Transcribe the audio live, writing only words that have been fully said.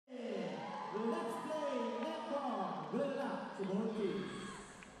let's play netball. Good luck to both teams.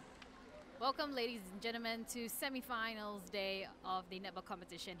 Welcome, ladies and gentlemen, to semi-finals day of the netball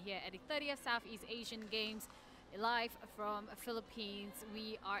competition here at the 30th Southeast Asian Games, live from Philippines.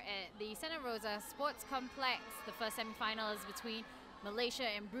 We are at the Santa Rosa Sports Complex. The first semi-final is between Malaysia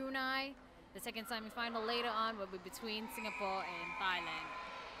and Brunei. The second semi-final later on will be between Singapore and Thailand.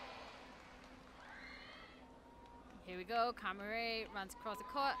 Here we go. Kamare runs across the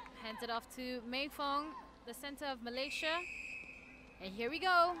court, hands it off to Mei Fong, the center of Malaysia. And here we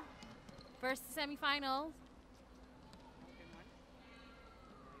go. First semi-final.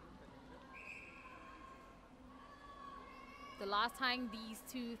 The last time these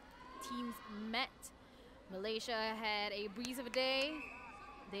two teams met, Malaysia had a breeze of a day.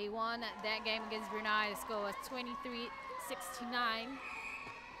 They won that game against Brunei. The score was 23-69.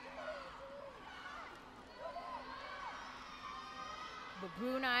 But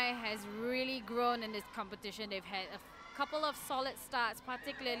Brunei has really grown in this competition. They've had a couple of solid starts,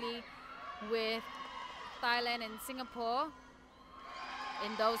 particularly with Thailand and Singapore.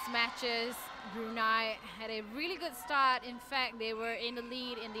 In those matches, Brunei had a really good start. In fact, they were in the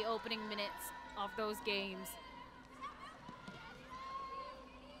lead in the opening minutes of those games.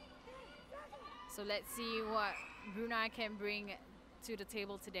 So let's see what Brunei can bring to the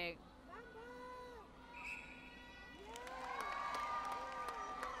table today.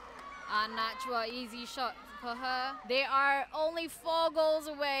 Najwa, easy shot for her. They are only 4 goals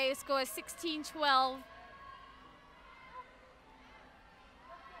away. Score is 16-12.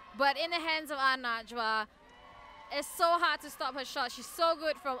 But in the hands of Najwa, it's so hard to stop her shot. She's so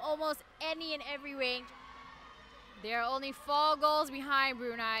good from almost any and every range. They are only 4 goals behind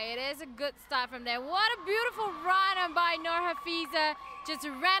Brunei. It is a good start from them. What a beautiful run by Nur Hafiza. Just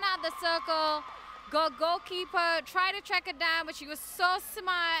ran out the circle. Goalkeeper tried to track her down, but she was so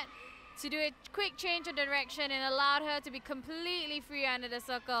smart to do a quick change of direction and allowed her to be completely free under the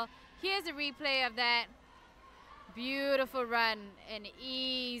circle. Here's a replay of that. Beautiful run and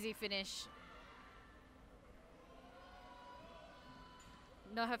easy finish.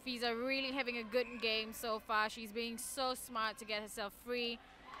 No, Hafiza really having a good game so far. She's being so smart to get herself free.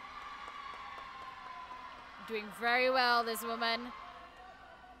 Doing very well, this woman.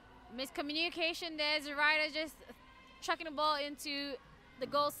 Miscommunication there. Zuraida just chucking the ball into the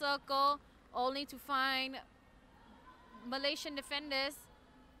goal circle, only to find Malaysian defenders.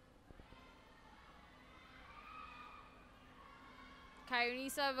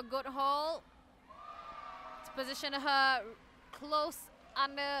 Khairunisa have a good hold to position her close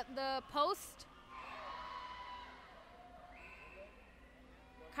under the post.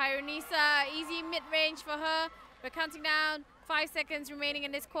 Khairunisa, easy mid-range for her. We're counting down, 5 seconds remaining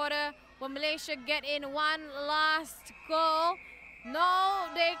in this quarter. Will Malaysia get in one last goal? No,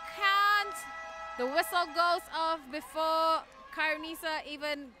 they can't. The whistle goes off before Khairunisa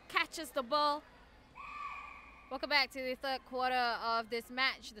even catches the ball. Welcome back to the third quarter of this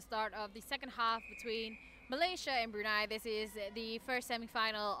match, the start of the second half between Malaysia and Brunei. This is the first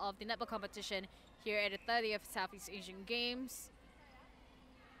semi-final of the netball competition here at the 30th Southeast Asian Games.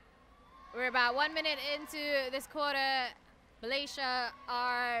 We're about 1 minute into this quarter. Malaysia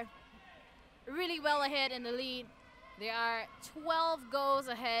are really well ahead in the lead. They are 12 goals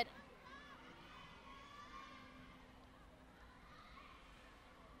ahead.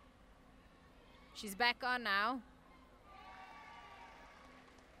 She's back on now.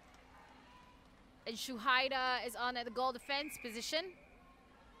 And Shuhaida is on at the goal defense position.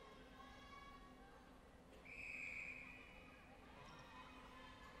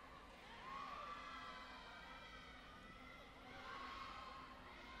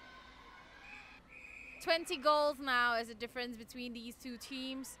 $20 goals now is the difference between these two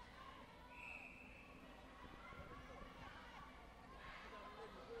teams.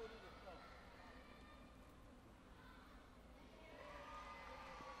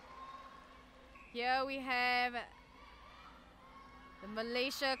 Here we have the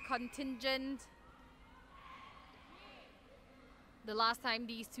Malaysia contingent. The last time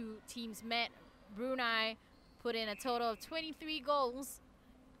these two teams met, Brunei put in a total of 23 goals.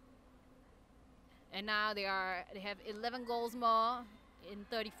 And now they have 11 goals more in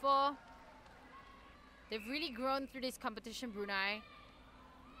 34. They've really grown through this competition, Brunei.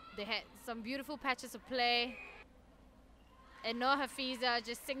 They had some beautiful patches of play. And Nur Hafiza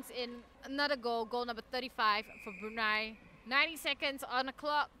just sinks in another goal, goal number 35 for Brunei. 90 seconds on the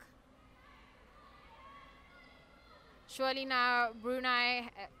clock. Surely now Brunei,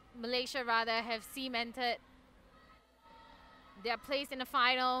 Malaysia rather, have cemented their place in the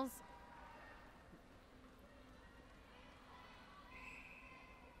finals.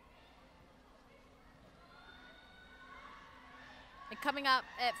 coming up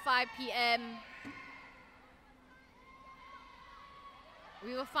at 5 p.m.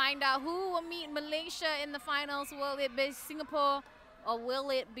 We will find out who will meet Malaysia in the finals. Will it be Singapore or will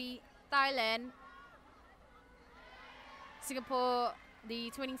it be Thailand? Singapore, the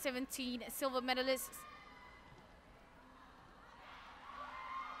 2017 silver medalists.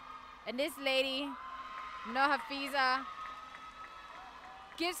 And this lady, Hafiza,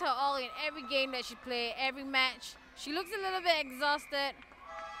 gives her all in every game that she plays, every match. She looks a little bit exhausted.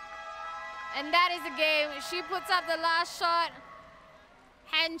 And that is the game. She puts up the last shot.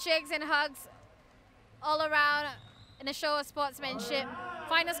 Handshakes and hugs all around in a show of sportsmanship.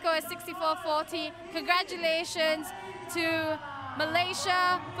 Final score is 64-40. Congratulations to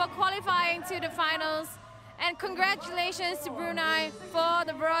Malaysia for qualifying to the finals. And congratulations to Brunei for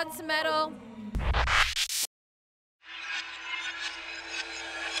the bronze medal.